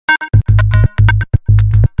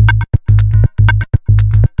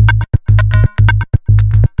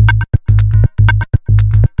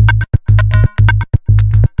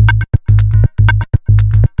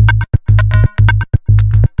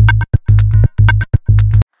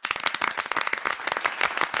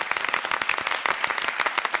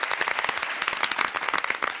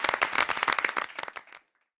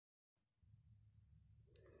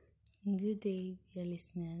Good day, dear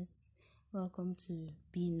listeners. Welcome to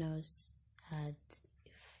Be Nurse at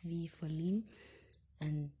V for Lynn,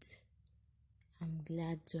 and I'm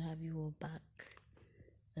glad to have you all back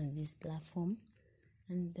on this platform.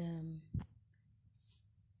 And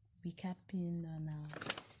recapping on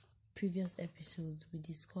our previous episodes, we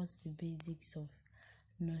discussed the basics of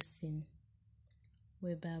nursing,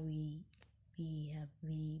 whereby we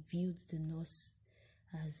viewed the nurse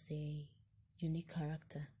as a unique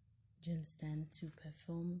character. Do you understand? To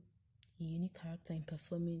perform a unique character in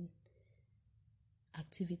performing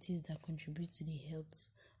activities that contribute to the health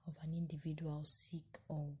of an individual, sick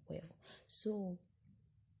or well. So,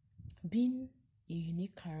 being a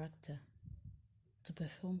unique character to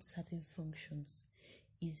perform certain functions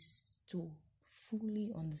is to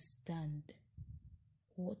fully understand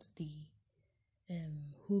what the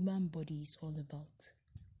human body is all about.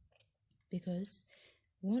 Because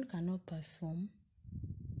one cannot perform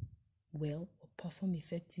well or perform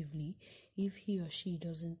effectively if he or she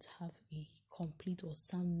doesn't have a complete or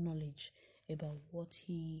sound knowledge about what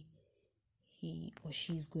he or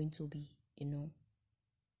she is going to be,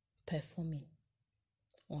 performing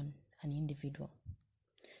on an individual.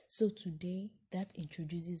 So today, that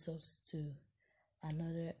introduces us to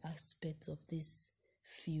another aspect of this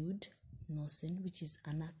field, nursing, which is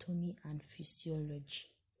anatomy and physiology.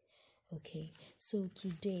 Okay, so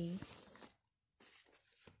today,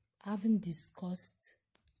 having discussed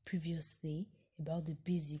previously about the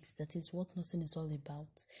basics, that is what nursing is all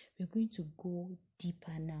about, we're going to go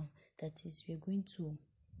deeper now. That is, we're going to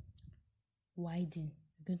widen,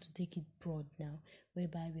 we're going to take it broad now,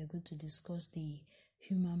 whereby we're going to discuss the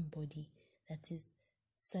human body, that is,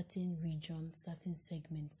 certain regions, certain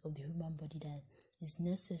segments of the human body that is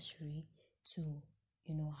necessary to,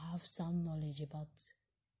 have sound knowledge about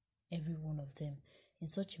every one of them, in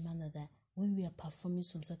such a manner that when we are performing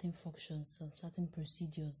some certain functions, some certain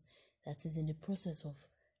procedures, that is in the process of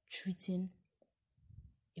treating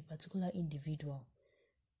a particular individual,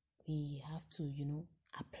 we have to,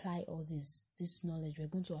 apply all this knowledge. We're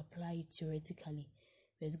going to apply it theoretically.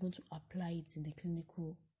 We're going to apply it in the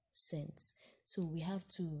clinical sense. So we have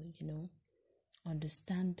to,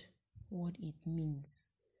 understand what it means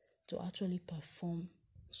to actually perform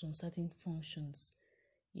some certain functions.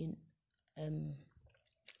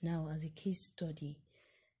 Now, as a case study,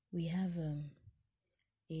 we have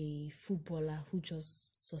a footballer who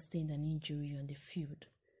just sustained an injury on the field.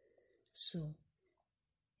 So,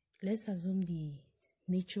 let's assume the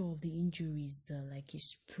nature of the injury is like a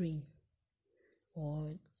sprain,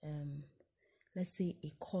 or let's say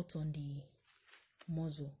a cut on the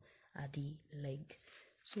muscle at the leg.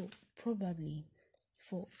 So, probably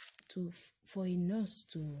for a nurse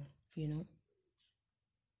to,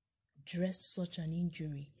 dress such an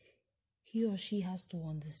injury, he or she has to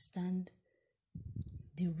understand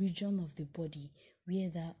the region of the body where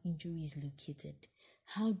that injury is located,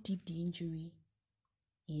 how deep the injury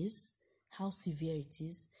is, how severe it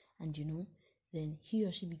is, and then he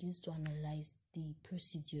or she begins to analyze the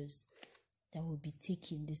procedures that will be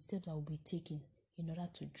taken, the steps that will be taken in order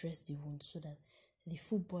to dress the wound, so that the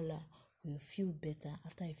footballer will feel better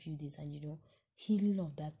after a few days, and healing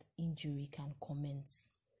of that injury can commence.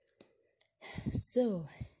 So,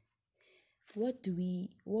 what do we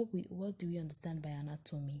understand by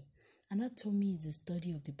anatomy? Anatomy is the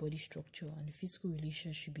study of the body structure and the physical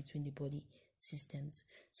relationship between the body systems.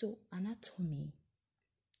 So, anatomy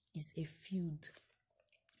is a field,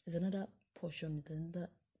 is another portion, is another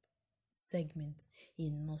segment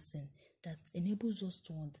in nursing that enables us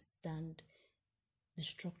to understand the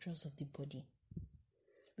structures of the body.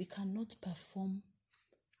 We cannot perform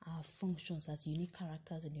our functions as unique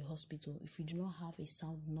characters in the hospital if we do not have a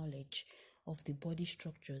sound knowledge of the body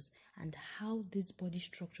structures and how these body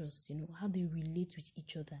structures, how they relate with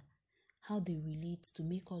each other, how they relate to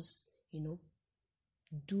make us,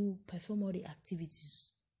 perform all the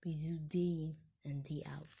activities we do day in and day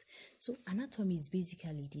out. So anatomy is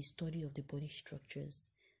basically the study of the body structures.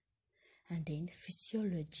 And then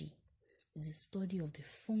physiology is the study of the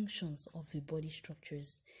functions of the body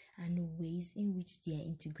structures and the ways in which their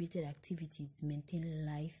integrated activities maintain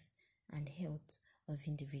life and health of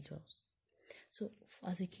individuals. So,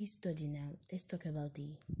 as a case study now, let's talk about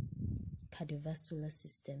the cardiovascular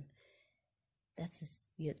system. That is,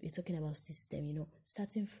 we're talking about system,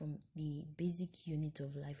 starting from the basic unit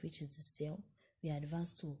of life, which is the cell. We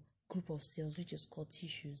advance to group of cells, which is called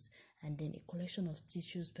tissues, and then a collection of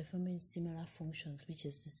tissues performing similar functions, which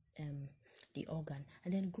is this, the organ,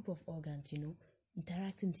 and then a group of organs,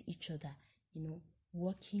 interacting with each other,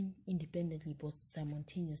 working independently but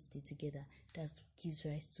simultaneously together. That gives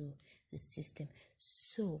rise to the system.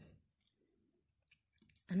 So,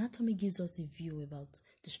 Anatomy gives us a view about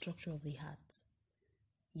the structure of the heart.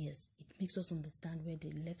 Yes, it makes us understand where the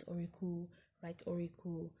left auricle, right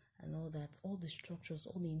auricle, and all that, all the structures,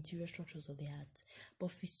 all the interior structures of the heart.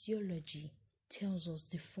 But physiology tells us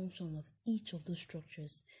the function of each of those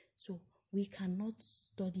structures. So we cannot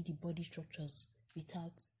study the body structures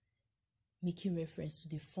without making reference to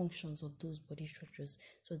the functions of those body structures.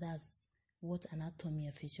 So that's what anatomy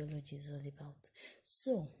and physiology is all about.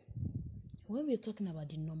 So when we're talking about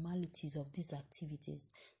the normalities of these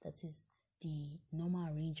activities, that is the normal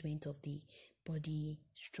arrangement of the body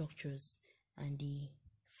structures and the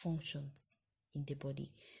functions in the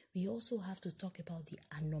body, we also have to talk about the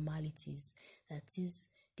abnormalities, that is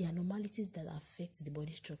the abnormalities that affect the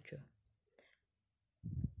body structure.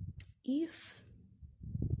 If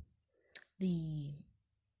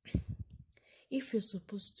you're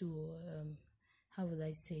supposed to how would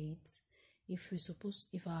I say it,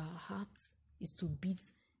 if our heart is to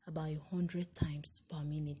beat about 100 times per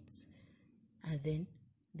minute, and then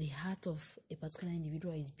the heart of a particular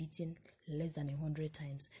individual is beating less than 100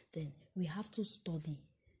 times, then we have to study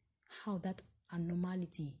how that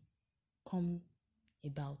abnormality come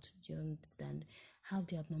about. Do you understand? How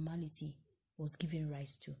the abnormality was given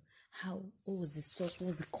rise to. What was the source, what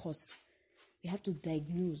was the cause? We have to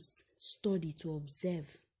diagnose, study to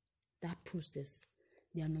observe that process,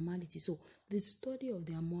 the abnormality. So the study of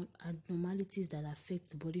the abnormalities that affect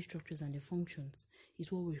the body structures and the functions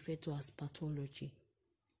is what we refer to as pathology.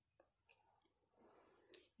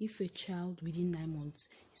 If a child within 9 months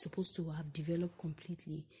is supposed to have developed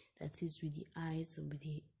completely, that is with the eyes, with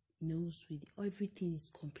the nose, with everything is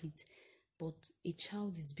complete, but a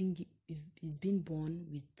child is being born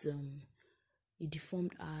with a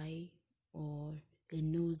deformed eye or a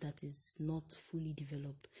nose that is not fully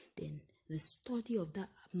developed, then the study of that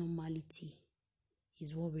abnormality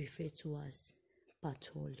is what we refer to as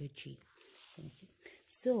pathology. Thank you.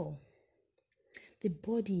 So the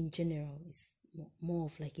body in general is more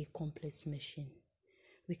of like a complex machine.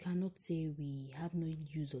 We cannot say we have no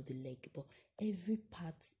use of the leg, but every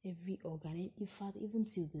part, every organ, in fact, even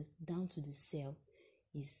down to the cell,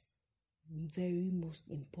 is very most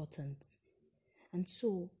important. And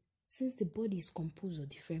so, since the body is composed of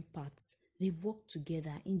different parts, they work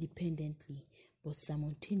together independently but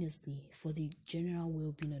simultaneously for the general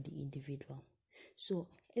well-being of the individual. So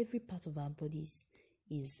every part of our bodies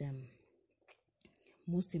is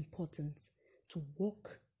most important to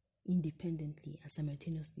work independently and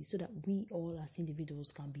simultaneously, so that we all as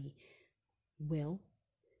individuals can be well,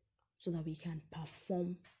 so that we can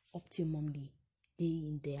perform optimally day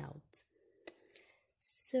in, day out.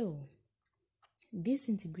 So these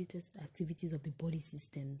integrated activities of the body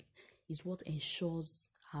system is what ensures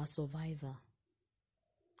our survival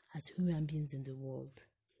as human beings in the world.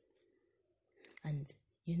 And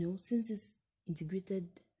since these integrated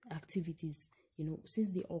activities,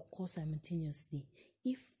 since they occur simultaneously,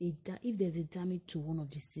 if there's a damage to one of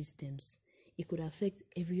the systems, it could affect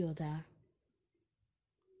every other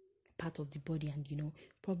part of the body and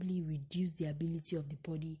probably reduce the ability of the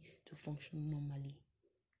body to function normally.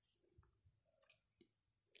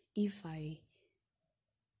 If an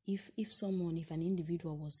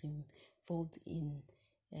individual was involved in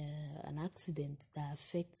an accident that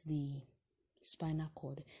affects the spinal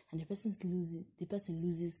cord, and the person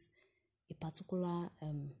loses a particular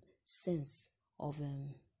sense of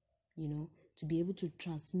to be able to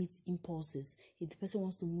transmit impulses. If the person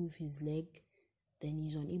wants to move his leg, then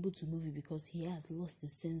he's unable to move it because he has lost the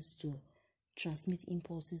sense to transmit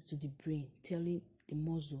impulses to the brain, telling the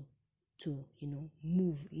muscle to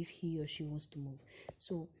move if he or she wants to move.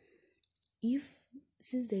 So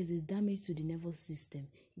since there is a damage to the nervous system,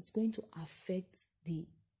 it's going to affect the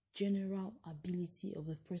general ability of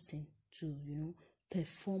a person to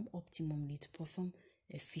perform optimally, to perform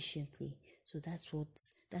efficiently. So that's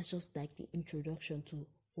just like the introduction to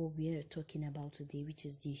what we are talking about today, which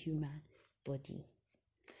is the human body.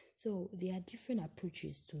 So there are different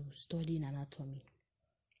approaches to studying anatomy.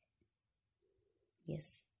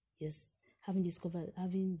 Yes. Having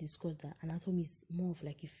discussed that anatomy is more of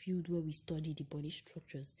like a field where we study the body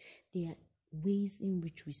structures, there are ways in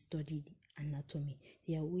which we study the anatomy.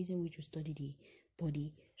 There are ways in which we study the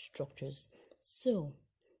body structures. So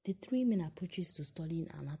the three main approaches to studying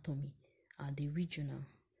anatomy are the regional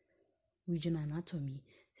anatomy,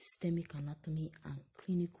 systemic anatomy, and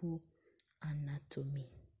clinical anatomy.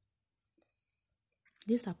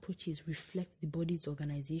 These approaches reflect the body's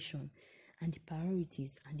organization and the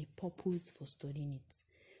priorities and the purpose for studying it.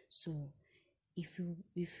 So if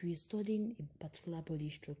we're studying a particular body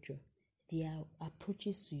structure, there are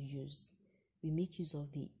approaches to use. We make use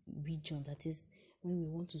of the region, that is when we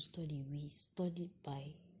want to study, we study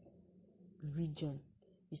by region.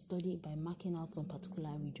 We study by marking out some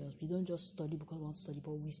particular regions. We don't just study because we want to study,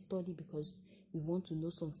 but we study because we want to know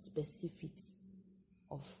some specifics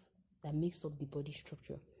of that makes up the body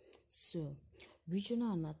structure. So,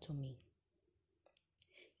 regional anatomy,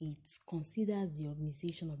 it considers the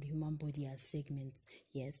organization of the human body as segments,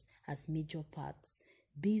 yes, as major parts,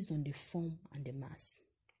 based on the form and the mass.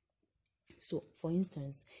 So, for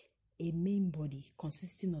instance, a main body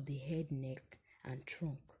consisting of the head, neck, and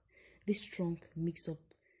trunk. This trunk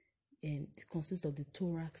consists of the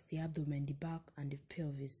thorax, the abdomen, the back, and the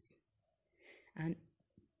pelvis, and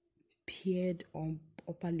paired on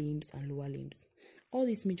upper limbs and lower limbs. All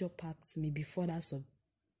these major parts may be further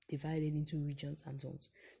subdivided into regions and zones.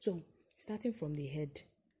 So, starting from the head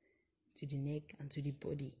to the neck and to the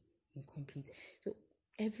body incomplete. So,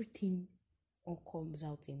 everything all comes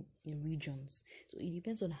out in regions. So, it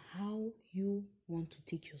depends on how you want to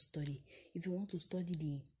take your study. If you want to study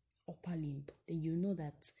the upper limb, then you know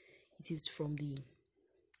that it is from the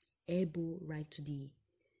elbow right to the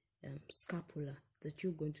scapula that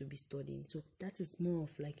you're going to be studying. So that is more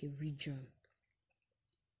of like a region.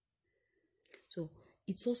 So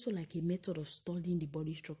it's also like a method of studying the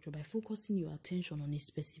body structure by focusing your attention on a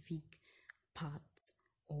specific part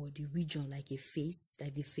or the region, like a face,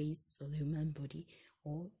 like the face of the human body,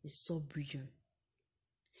 or a sub-region.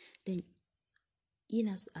 Then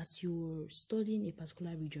as you're studying a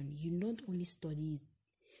particular region, you not only study it,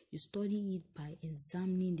 you study it by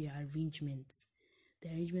examining the arrangement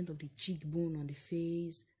of the cheekbone on the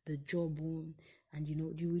face, the jawbone, and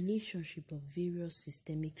the relationship of various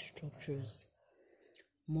systemic structures,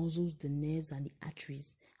 muscles, the nerves, and the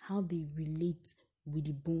arteries, how they relate with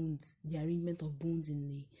the bones, the arrangement of bones in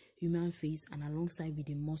the human face, and alongside with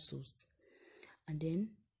the muscles. And then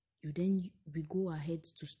we go ahead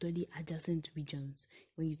to study adjacent regions.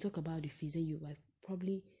 When you talk about the face, then you might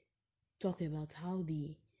probably talk about how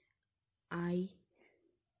the eye,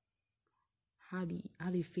 how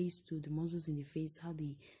they face to the muscles in the face, how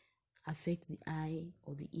they affect the eye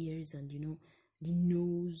or the ears, and the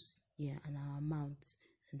nose, and our mouth,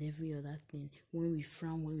 and every other thing. When we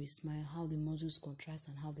frown, when we smile, how the muscles contract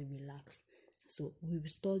and how they relax. So you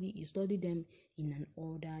study them in an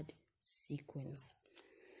ordered sequence.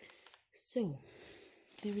 So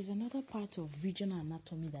there is another part of regional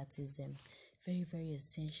anatomy that is very, very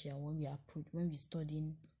essential when we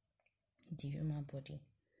studying the human body.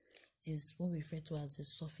 It is what we refer to as the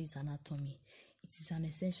surface anatomy. It is an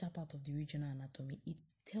essential part of the regional anatomy. It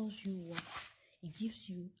gives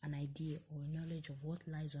you an idea or a knowledge of what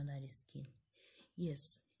lies under the skin.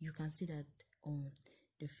 Yes, you can see that on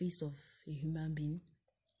the face of a human being,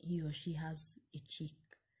 he or she has a cheek.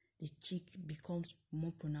 The cheek becomes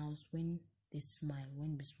more pronounced when we smile.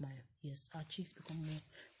 Yes, our cheeks become more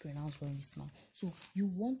pronounced when we smile. So you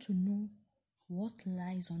want to know what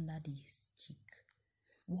lies under the cheek.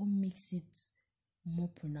 What makes it more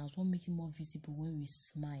pronounced? What makes it more visible when we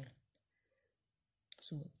smile?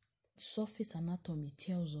 So surface anatomy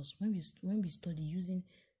tells us when we study using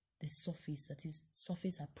the surface, that is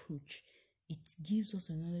surface approach, it gives us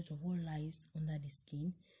a knowledge of what lies under the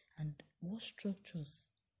skin and what structures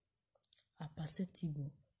are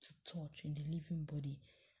perceptible to touch in the living body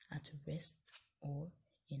at rest or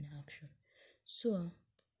in action. So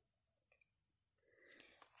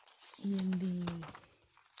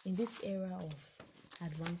in this era of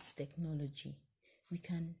advanced technology,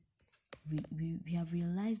 we have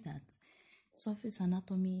realized that surface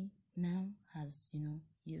anatomy now has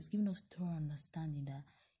given us thorough understanding that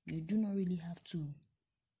you do not really have to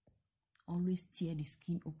always tear the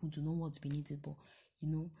skin open to know what's beneath it, but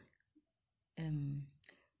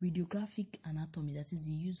radiographic anatomy, that is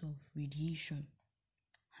the use of radiation,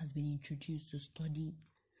 has been introduced to study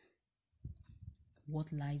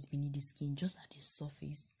what lies beneath the skin, just at the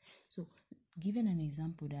surface. So, given an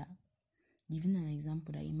example that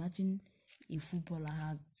imagine a footballer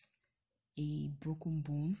has a broken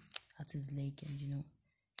bone at his leg, and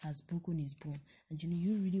has broken his bone, and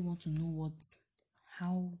you really want to know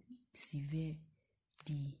how severe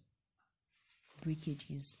the breakage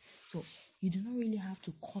is. So you do not really have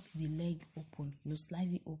to cut the leg open,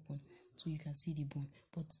 slice it open so you can see the bone,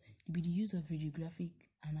 but with the use of radiographic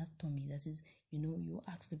anatomy, that is, you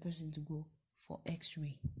ask the person to go for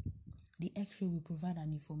x-ray. The x-ray will provide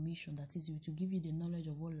an information, that is, to give you the knowledge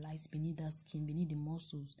of what lies beneath that skin, beneath the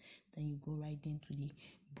muscles. Then you go right into the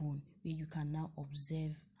bone, where you can now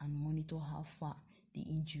observe and monitor how far the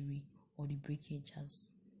injury or the breakage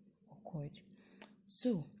has occurred.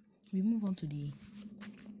 So we move on to the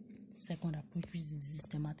second approach, which is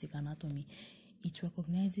systematic anatomy. it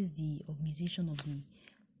recognizes the organization of the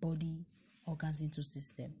body organs into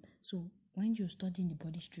system. So when you're studying the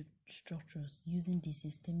body structures using the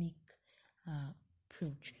systemic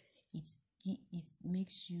approach, it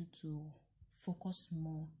makes you to focus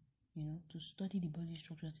more, to study the body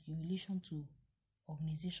structures in relation to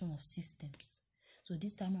organization of systems. So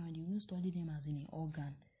this time around, you won't study them as in an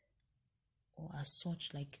organ or as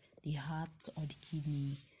such like the heart or the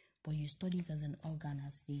kidney, but you study it as an organ,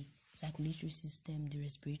 as the circulatory system, the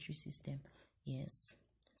respiratory system. Yes.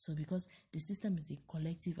 So because the system is a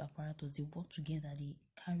collective apparatus, they work together, they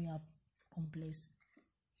carry out complex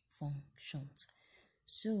functions.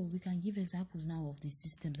 So we can give examples now of the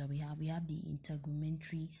systems that we have. We have the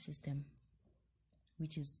integumentary system,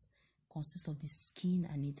 which consists of the skin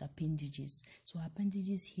and its appendages. So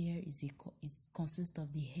appendages here it consists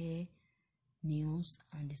of the hair, nails,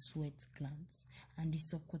 and the sweat glands, and the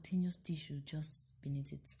subcutaneous tissue just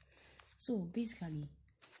beneath it. So basically,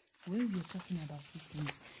 when we're talking about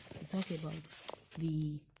systems, we talk about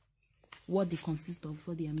what they consist of,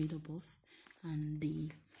 what they are made up of, and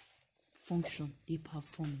the function they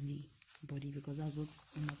perform in the body, because that's what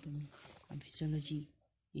anatomy and physiology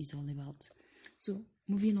is all about. So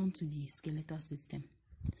moving on to the skeletal system.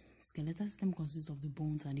 Skeletal system consists of the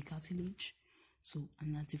bones and the cartilage. So,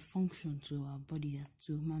 and as a function to our body,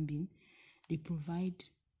 to human being, they provide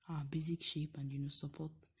our basic shape and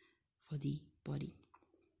support for the body.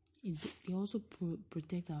 They also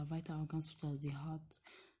protect our vital organs such as the heart,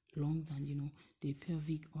 lungs, and the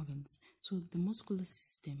pelvic organs. So the muscular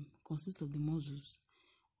system consists of the muscles.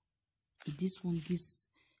 Its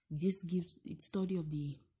study of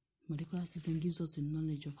the molecular system gives us a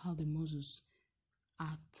knowledge of how the muscles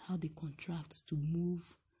act, how they contract to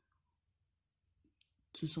move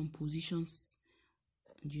to some positions,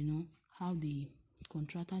 and how they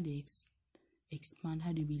contract, how they expand,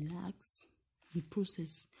 how they relax, the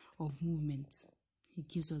process of movement. It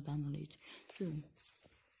gives us that knowledge. So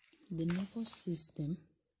the nervous system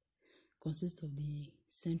consists of the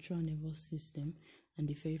central nervous system and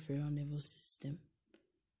the peripheral nervous system.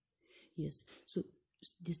 Yes, so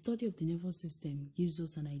the study of the nervous system gives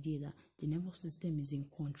us an idea that the nervous system is in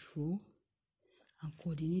control and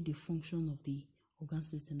coordinate the function of the organ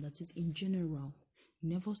system. That is, in general,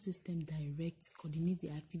 nervous system coordinates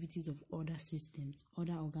the activities of other systems,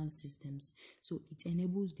 other organ systems. So it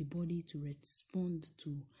enables the body to respond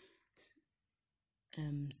to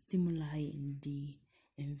stimuli in the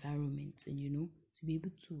environment, and to be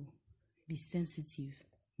able to be sensitive.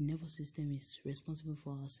 The nervous system is responsible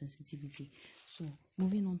for our sensitivity. So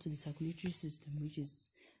moving on to the circulatory system, which is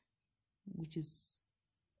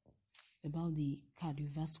about the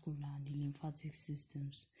cardiovascular and the lymphatic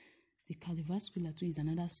systems. The cardiovascular too is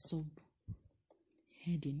another sub-heading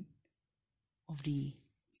of the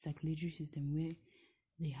circulatory system, where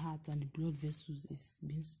the heart and the blood vessels is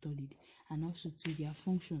being studied, and also to their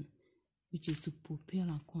function, which is to propel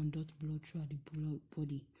and conduct blood throughout the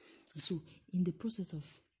body. So in the process of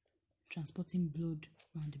transporting blood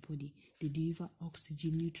around the body, they deliver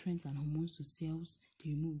oxygen, nutrients, and hormones to cells.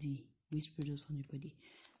 They remove the waste products from the body.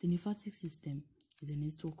 The lymphatic system is a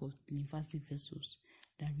network of lymphatic vessels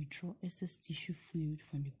that withdraw excess tissue fluid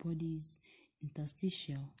from the body's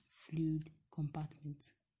interstitial fluid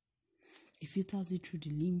compartment. It filters it through the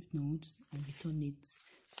lymph nodes and returns it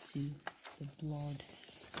to the blood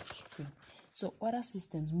stream. So other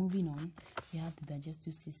systems, moving on, we have the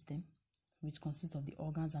digestive system, which consists of the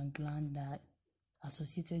organs and glands that are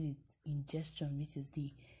associated with ingestion, which is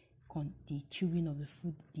the chewing of the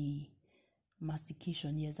food, the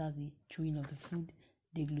mastication, yes, that's the chewing of the food,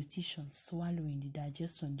 the deglutition, swallowing, the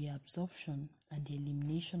digestion, the absorption, and the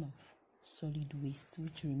elimination of solid waste,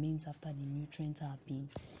 which remains after the nutrients have been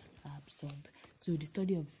absorbed. So the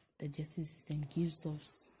study of the digestive system gives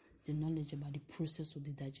us the knowledge about the process of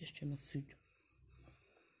the digestion of food.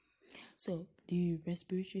 So the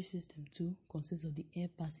respiratory system too consists of the air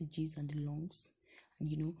passages and the lungs,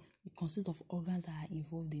 and it consists of organs that are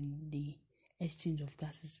involved in the exchange of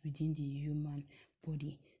gases within the human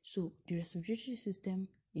body. So the respiratory system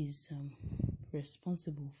is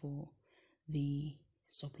responsible for the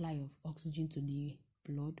supply of oxygen to the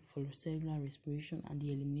blood for cellular respiration and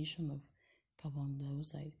the elimination of carbon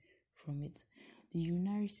dioxide from it. The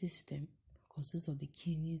urinary system consists of the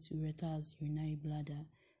kidneys, ureters, urinary bladder,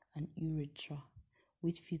 and urethra,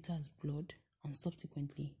 which filters blood, and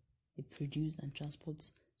subsequently they produce and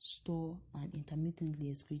transport, store, and intermittently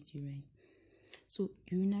excrete urine. So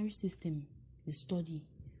urinary system, the study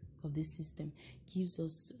of this system gives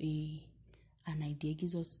us an idea,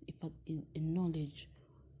 gives us a knowledge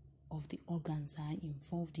of the organs are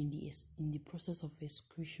involved in the process of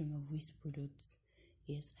excretion of waste products.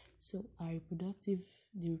 Yes, so the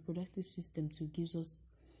reproductive system too gives us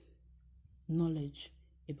knowledge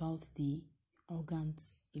about the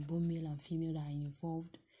organs in both male and female that are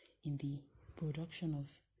involved in the production of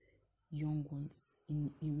young ones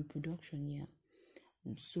in reproduction. Yeah,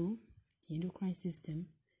 and so the endocrine system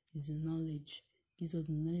gives us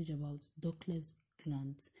knowledge about ductless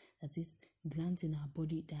glands, that is, glands in our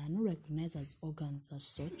body that are not recognized as organs as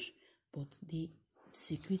such, but they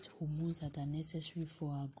secrete hormones that are necessary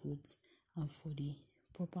for our growth and for the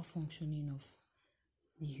proper functioning of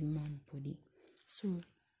the human body. So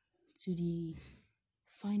to the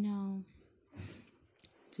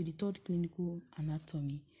third clinical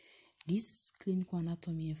anatomy. This clinical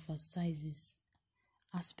anatomy emphasizes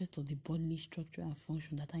aspects of the bodily structure and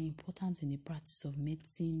function that are important in the practice of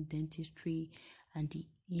medicine, dentistry, and the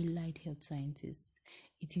allied health sciences.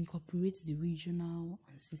 It incorporates the regional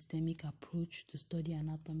and systemic approach to study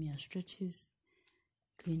anatomy and stretches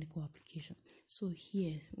clinical application. So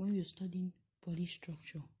here, when you're studying body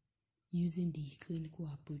structure using the clinical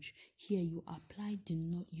approach, here you apply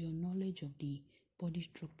your knowledge of the body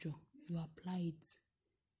structure, you apply it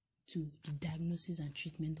to the diagnosis and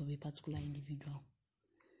treatment of a particular individual.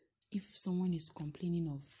 If someone is complaining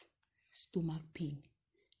of stomach pain,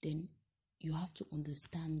 then you have to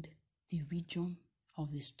understand the region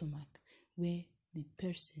of the stomach where the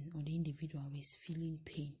person or the individual is feeling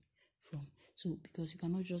pain from. So, because you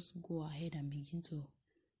cannot just go ahead and begin to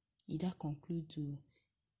either conclude to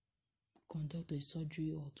conduct a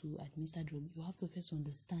surgery or to administer drug, you have to first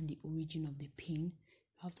understand the origin of the pain.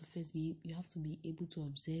 You have to be able to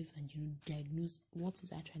observe and diagnose what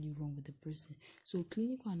is actually wrong with the person. So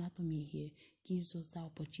clinical anatomy here gives us the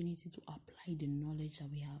opportunity to apply the knowledge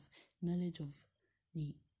that we have, knowledge of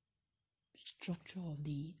the structure of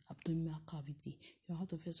the abdominal cavity. You have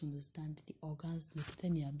to first understand the organs located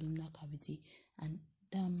in the abdominal cavity, and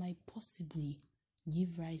that might possibly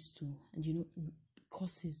give rise to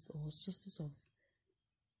causes or sources of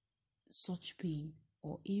such pain,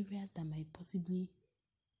 or areas that might possibly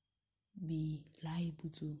be liable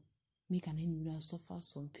to make an individual suffer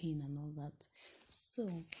some pain and all that.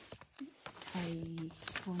 So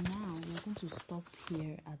for now, we're going to stop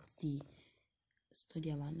here at the study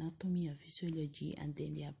of anatomy and physiology, and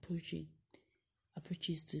then the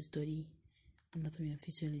approaches to study anatomy and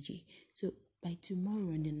physiology. So by tomorrow,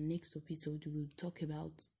 in the next episode, we will talk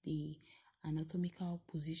about the anatomical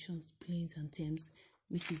positions, planes, and terms,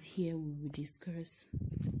 which is here we will discuss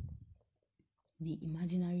the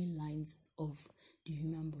imaginary lines of the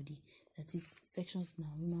human body, that is, sections in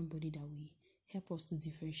our human body that will help us to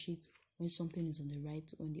differentiate when something is on the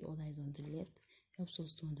right, when the other is on the left, helps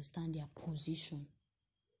us to understand their position.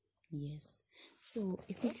 Yes. So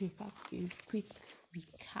a quick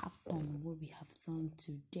recap on what we have done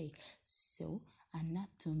today. So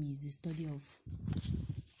anatomy is the study of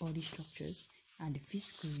body structures and the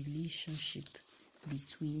physical relationship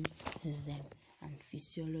between them. And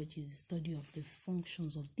physiology is the study of the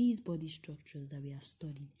functions of these body structures that we have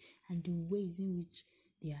studied and the ways in which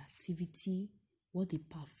their activity, what they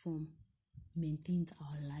perform, maintains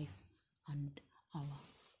our life and our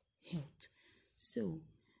health. So,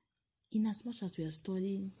 in as much as we are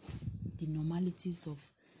studying the normalities of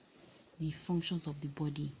the functions of the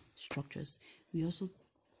body structures, we also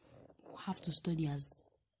have to study as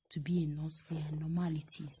to be a nurse their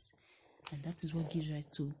normalities, and that is what gives rise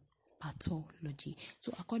to pathology.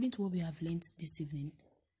 So according to what we have learned this evening,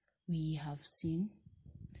 we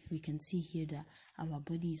can see here that our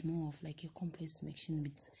body is more of like a complex machine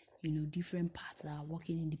with different parts that are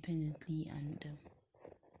working independently and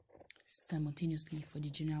simultaneously for the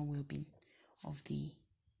general well-being of the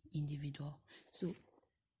individual. So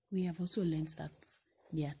we have also learned that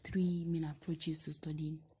there are three main approaches to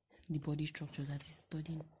studying the body structure, that is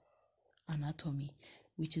studying anatomy,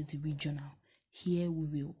 which is the regional. Here we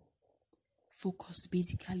will focus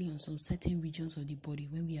basically on some certain regions of the body.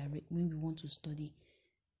 When we want to study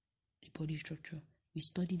the body structure, we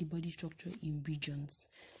study the body structure in regions.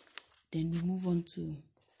 Then we move on to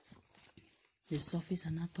the surface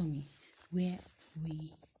anatomy, where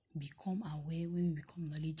we become aware, when we become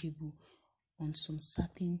knowledgeable on some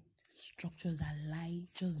certain structures that lie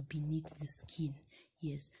just beneath the skin.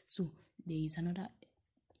 Yes, so there is another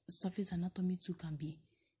surface anatomy too can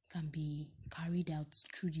be carried out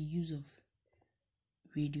through the use of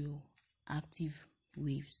radioactive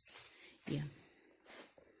waves,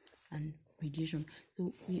 and radiation.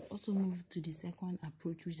 So we also move to the second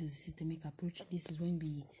approach, which is the systemic approach. This is when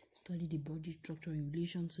we study the body structure in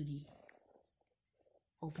relation to the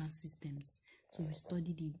organ systems. So we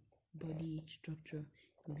study the body structure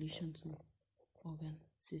in relation to organ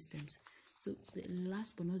systems. So the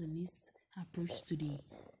last but not the least approach to the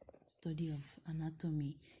study of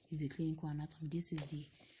anatomy is the clinical anatomy. This is the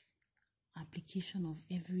application of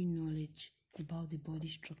every knowledge about the body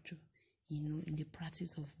structure, in the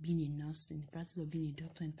practice of being a nurse, in the practice of being a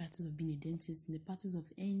doctor, in the practice of being a dentist, in the practice of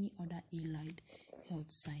any other allied health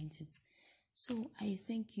scientist. So I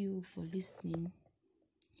thank you for listening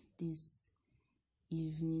this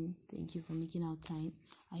evening. Thank you for making out time.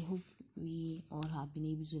 I hope we all have been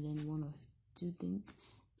able to learn one or two things.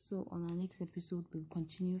 So on our next episode, we'll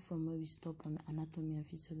continue from where we stop on anatomy and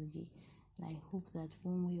physiology. And I hope that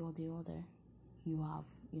one way or the other, you have,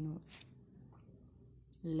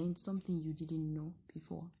 learned something you didn't know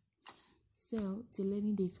before. So it's a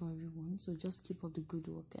learning day for everyone. So just keep up the good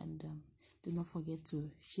work, and do not forget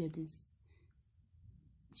to share the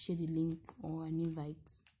link or an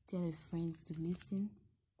invite. Tell a friend to listen.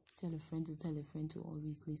 Tell a friend to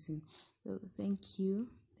always listen. So thank you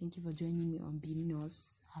for joining me on Being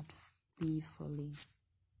Us at Be Folly.